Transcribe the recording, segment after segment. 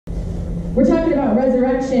We're talking about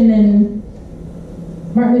resurrection,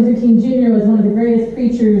 and Martin Luther King Jr. was one of the greatest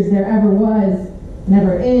preachers there ever was and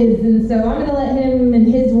ever is, and so I'm going to let him and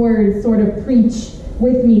his words sort of preach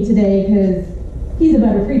with me today, because he's a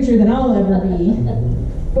better preacher than I'll ever be.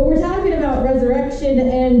 But we're talking about resurrection,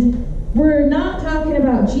 and we're not talking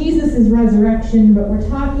about Jesus' resurrection, but we're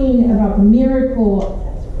talking about the miracle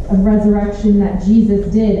of resurrection that Jesus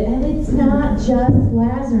did. And it's not just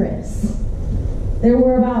Lazarus. There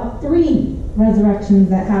were about 3 resurrections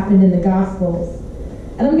that happened in the Gospels.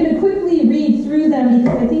 And I'm going to quickly read through them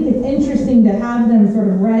because I think it's interesting to have them sort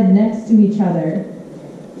of read next to each other.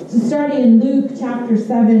 So starting in Luke chapter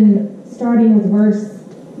 7, starting with verse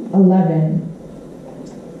 11.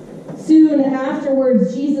 Soon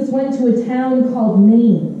afterwards, Jesus went to a town called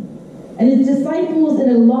Nain, and his disciples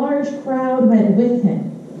and a large crowd went with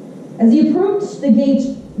him. As he approached the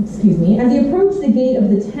gate of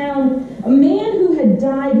the town, a man who had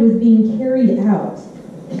died was being carried out.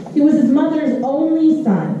 He was his mother's only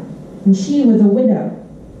son, and she was a widow,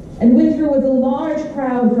 and with her was a large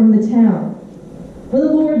crowd from the town. When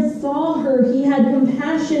the Lord saw her, he had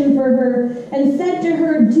compassion for her and said to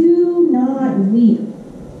her, "Do not weep."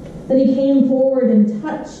 Then he came forward and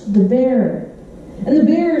touched the bearer, and the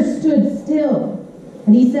bearer stood still.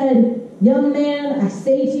 And he said, "Young man, I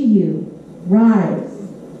say to you, rise."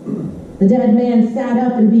 The dead man sat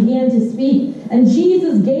up and began to speak, and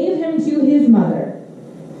Jesus gave him to his mother.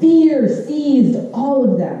 Fear seized all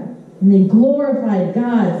of them, and they glorified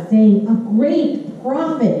God, saying, "A great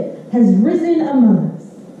prophet has risen among us,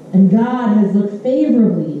 and God has looked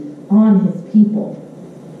favorably on his people."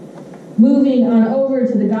 Moving on over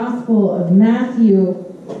to the Gospel of Matthew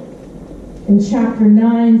in chapter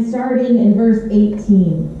 9, starting in verse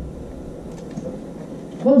 18.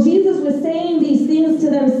 While Jesus was saying these things to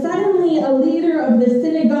them, suddenly a leader of the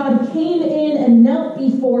synagogue came in and knelt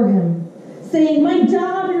before him, saying, "My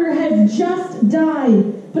daughter has just died,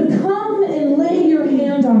 but come and lay your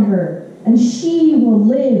hand on her, and she will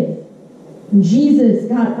live." And Jesus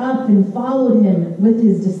got up and followed him with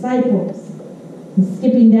his disciples. And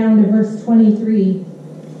skipping down to verse 23,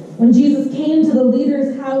 when Jesus came to the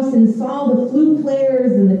leader's house and saw the flute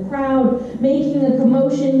players and the crowd making a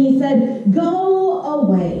commotion, he said, "Go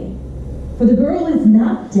away, for the girl is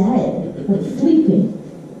not dead, but sleeping."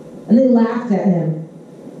 And they laughed at him.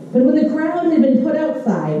 But when the crowd had been put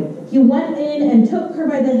outside, he went in and took her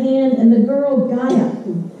by the hand, and the girl got up.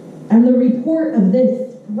 And the report of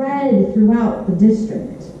this spread throughout the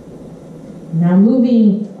district. Now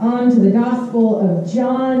moving on to the Gospel of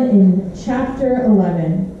John in chapter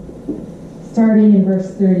 11, starting in verse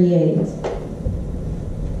 38.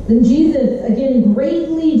 Then Jesus, again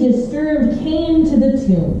greatly disturbed, came to the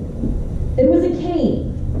tomb. It was a cave,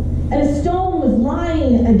 and a stone was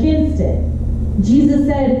lying against it. Jesus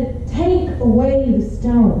said, "Take away the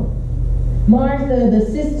stone." Martha, the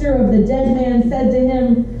sister of the dead man, said to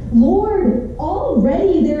him, "Lord,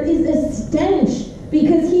 already there is a stench,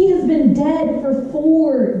 because he has been dead for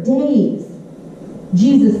 4 days."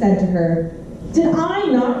 Jesus said to her, "Did I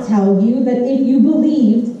not tell you that if you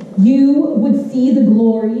believed, you would see the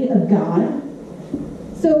glory of God?"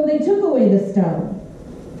 So they took away the stone.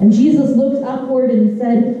 And Jesus looked upward and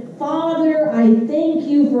said, "Father, I thank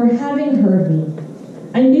you for having heard me.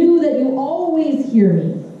 I knew that you always hear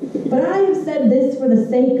me, but I have said this for the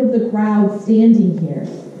sake of the crowd standing here,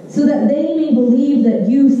 so that they may believe that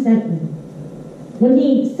you sent me." When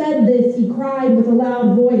he said this, he cried with a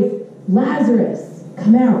loud voice, "Lazarus,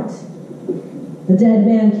 come out." The dead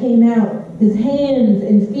man came out, his hands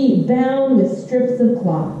and feet bound with strips of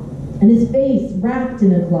cloth, and his face wrapped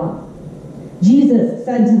in a cloth. Jesus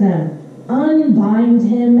said to them, "Unbind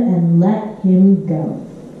him and let him go."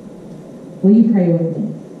 Will you pray with me?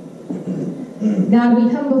 God, we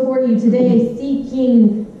come before you today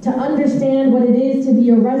seeking to understand what it is to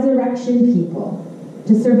be a resurrection people,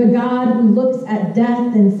 to serve a God who looks at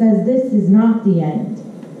death and says, "This is not the end."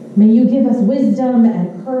 May you give us wisdom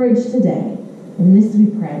and courage today. In this we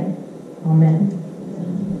pray. Amen.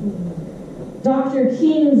 Dr.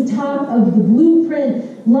 King's talk of the blueprint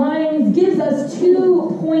lines gives us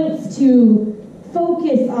 2 points to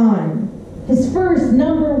focus on. His first,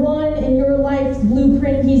 number 1 in your life's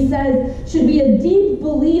blueprint, he says, should be a deep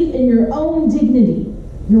belief in your own dignity,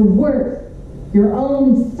 your worth, your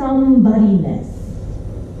own somebodyness.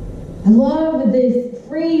 I love this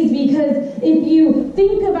phrase because if you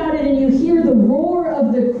think about it and you hear the roar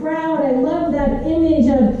of the crowd, I love that image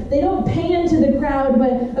of, they don't pan to the crowd,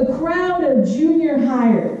 but a crowd of junior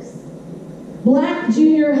hires. Black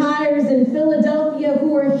junior hires in Philadelphia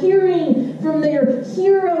who are hearing from their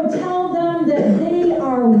hero tell them that they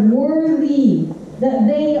are worthy that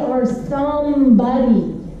they are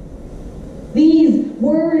somebody. These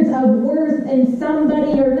words of worth and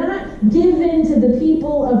somebody are not given to the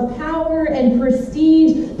people of power and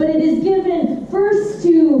prestige, but it is given first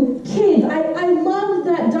to kids. I love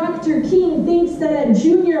that Dr. King thinks that at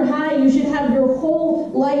junior high you should have your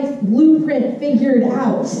whole life blueprint figured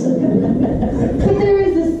out. But there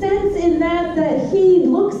is a sense in that he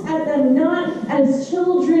looks at them not as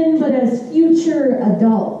children, but as future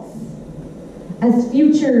adults, as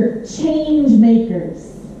future change makers.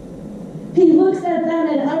 He looks at them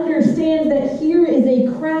and understands that here is a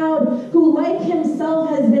crowd who, like himself,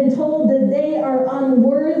 has been told that they are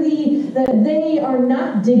unworthy, that they are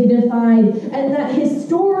not dignified, and that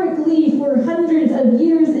historically for hundreds of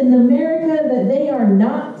years in America that they are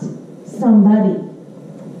not somebody.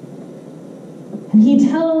 And he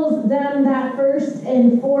tells them that first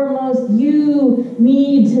and foremost, you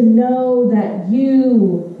need to know that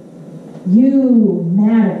you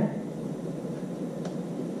matter.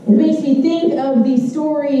 It makes me think of these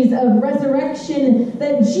stories of resurrection,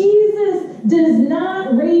 that Jesus does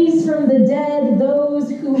not raise from the dead those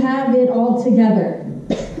who have it all together.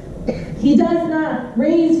 He does not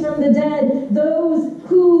raise from the dead those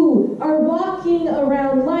who are walking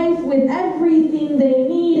around life with everything they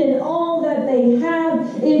need and all that they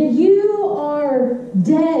have. If you are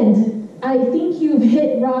dead, I think you've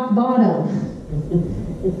hit rock bottom.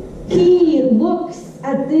 He looks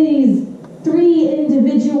at these three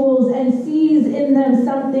individuals and sees in them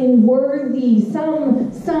something worthy,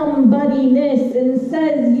 somebodyness, and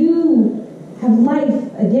says, you have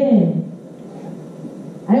life again.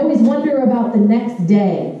 I always wonder about the next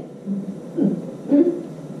day.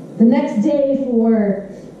 The next day for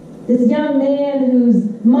this young man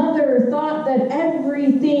whose mother thought that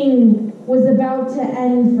everything was about to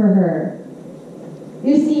end for her.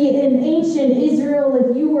 You see, in ancient Israel,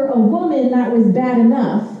 if you were a woman, that was bad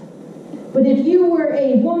enough. But if you were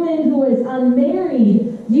a woman who was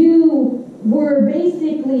unmarried, you were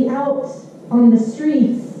basically out on the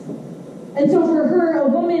streets. And so for her, a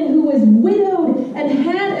woman who was widowed and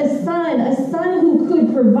had a son who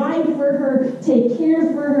could provide for her, take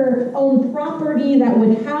care for her, own property that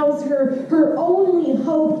would house her, her only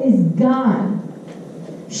hope is gone.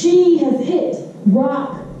 She has hit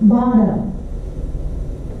rock bottom.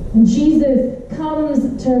 And Jesus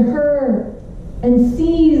comes to her and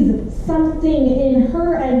sees something in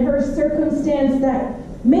her and her circumstance that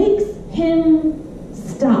makes him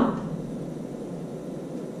stop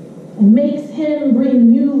and makes him bring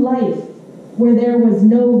new life where there was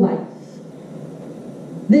no life.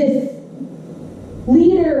 This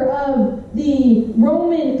leader of the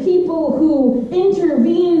Roman people who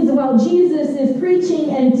intervenes while Jesus is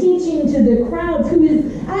preaching and teaching to the crowds, who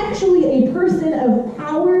is actually a person of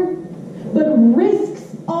power, but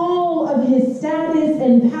risks all of his status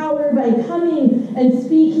and power by coming and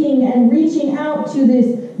speaking and reaching out to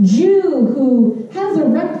this Jew who has a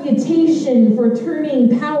reputation for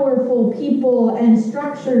turning powerful people and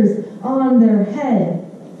structures on their head.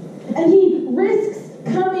 And he risks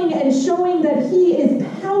coming and showing that he is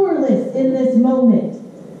powerless in this moment,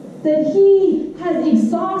 that he has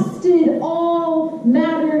exhausted all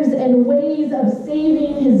matters and ways of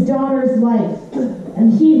saving his daughter's life,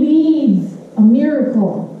 and he needs a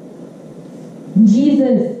miracle.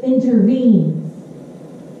 Jesus intervenes.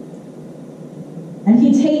 And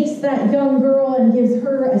he takes that young girl and gives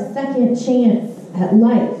her a second chance at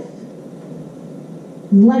life.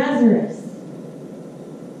 Lazarus.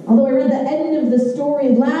 Although I read the end of the story,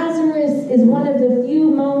 Lazarus is one of the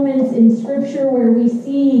few moments in Scripture where we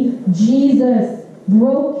see Jesus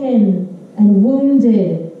broken and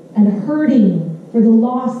wounded and hurting for the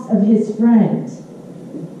loss of his friend.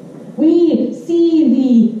 We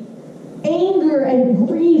see the anger and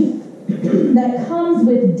grief that comes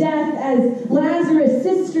with death as Lazarus'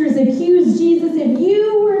 sisters accuse Jesus, if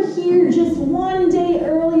you were here just one day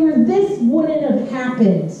earlier, this wouldn't have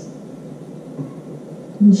happened.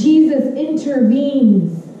 Jesus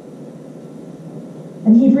intervenes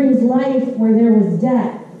and he brings life where there was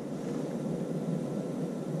death.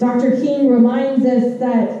 Dr. King reminds us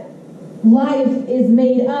that life is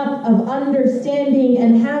made up of understanding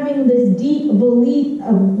and having this deep belief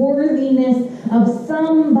of worthiness, of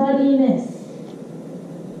somebodyness.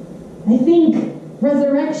 I think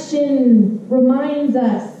resurrection reminds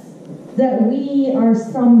us that we are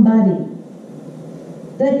somebody.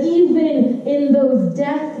 That even in those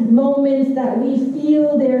death moments that we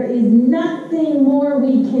feel there is nothing more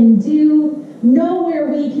we can do,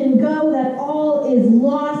 nowhere we can go, that all is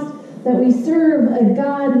lost, that we serve a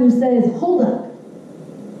God who says, hold up,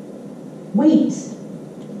 wait.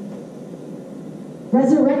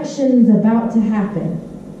 Resurrection's about to happen.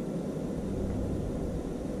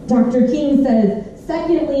 Dr. King says,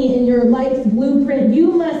 secondly, in your life's blueprint,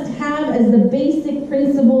 you must have as the basic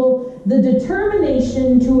principle the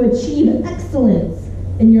determination to achieve excellence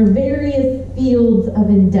in your various fields of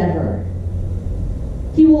endeavor.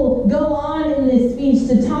 He will go on in this speech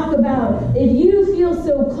to talk about if you feel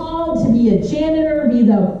so called to be a janitor, be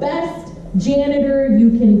the best janitor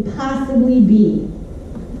you can possibly be.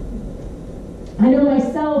 I know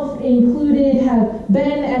myself included have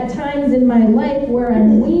been at times in my life where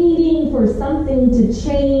I'm waiting for something to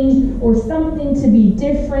change or something to be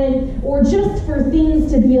different or just for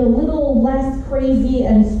things to be a little less crazy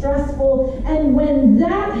and stressful. And when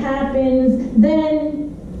that happens,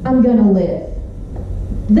 then I'm going to live.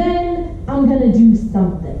 Then I'm going to do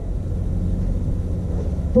something.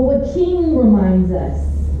 But what King reminds us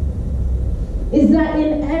is that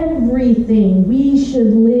in everything we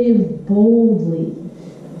should live boldly.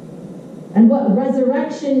 And what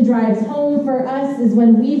resurrection drives home for us is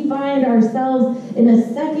when we find ourselves in a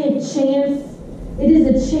second chance, it is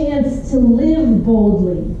a chance to live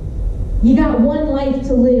boldly. You got one life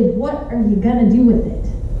to live. What are you going to do with it?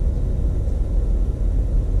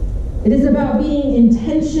 It is about being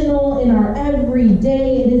intentional in our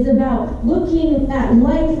everyday. It is about looking at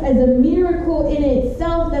life as a miracle in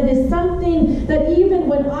itself, that is something that even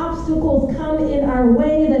when obstacles come in our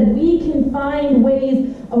way, that we can find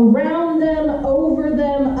ways around them, over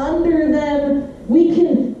them, under them. We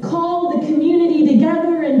can call the community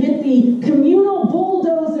together and get the communal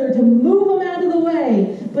bulldozer to move them out of the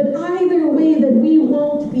way. But either way, that we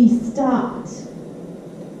won't be stopped.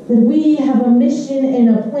 That we have a mission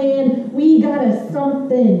and a plan. We got a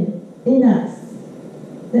something in us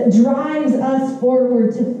that drives us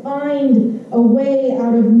forward to find a way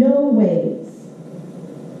out of no ways.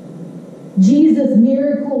 Jesus'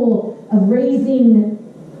 miracle of raising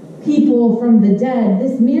people from the dead,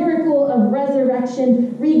 this miracle of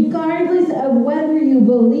resurrection, regardless of whether you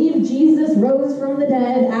believe Jesus rose from the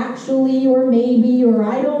dead actually or maybe, or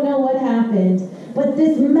I don't know what happened, but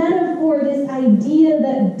this metaphor, this idea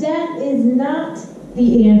that death is not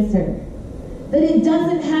the answer, that it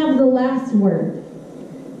doesn't have the last word,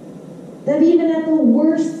 that even at the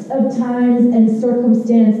worst of times and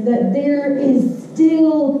circumstance, that there is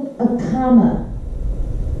still a comma.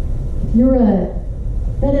 If you're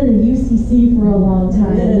been in the UCC for a long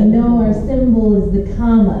time, you know our symbol is the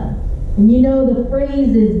comma, and you know the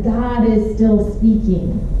phrase is God is still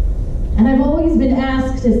speaking. And I've always been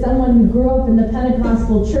asked, as someone who grew up in the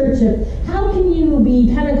Pentecostal church, of how can you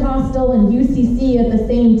be Pentecostal and UCC at the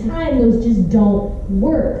same time? Those just don't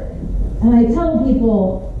work. And I tell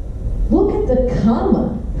people, look at the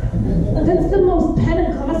comma. That's the most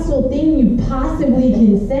Pentecostal thing you possibly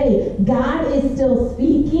can say. God is still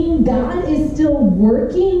speaking. God is still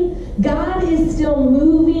working. God is still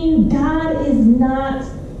moving. God is not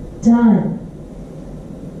done.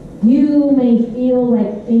 You may feel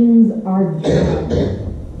like things are done.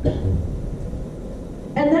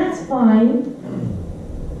 And that's fine.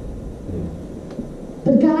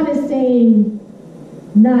 But God is saying,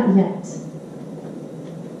 not yet.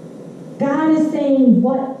 God is saying,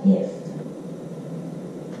 what if?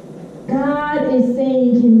 God is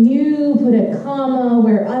saying, can you put a comma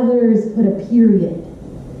where others put a period?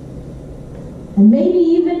 And maybe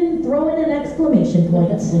even throw in an exclamation point.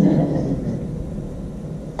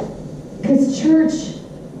 Because church,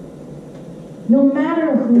 no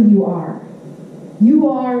matter who you are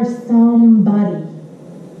somebody.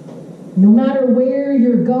 No matter where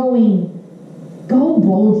you're going, go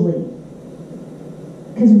boldly.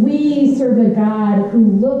 Because we serve a God who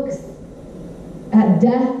looks at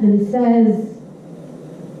death and says,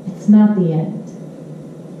 it's not the end.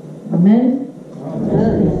 Amen?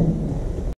 Amen.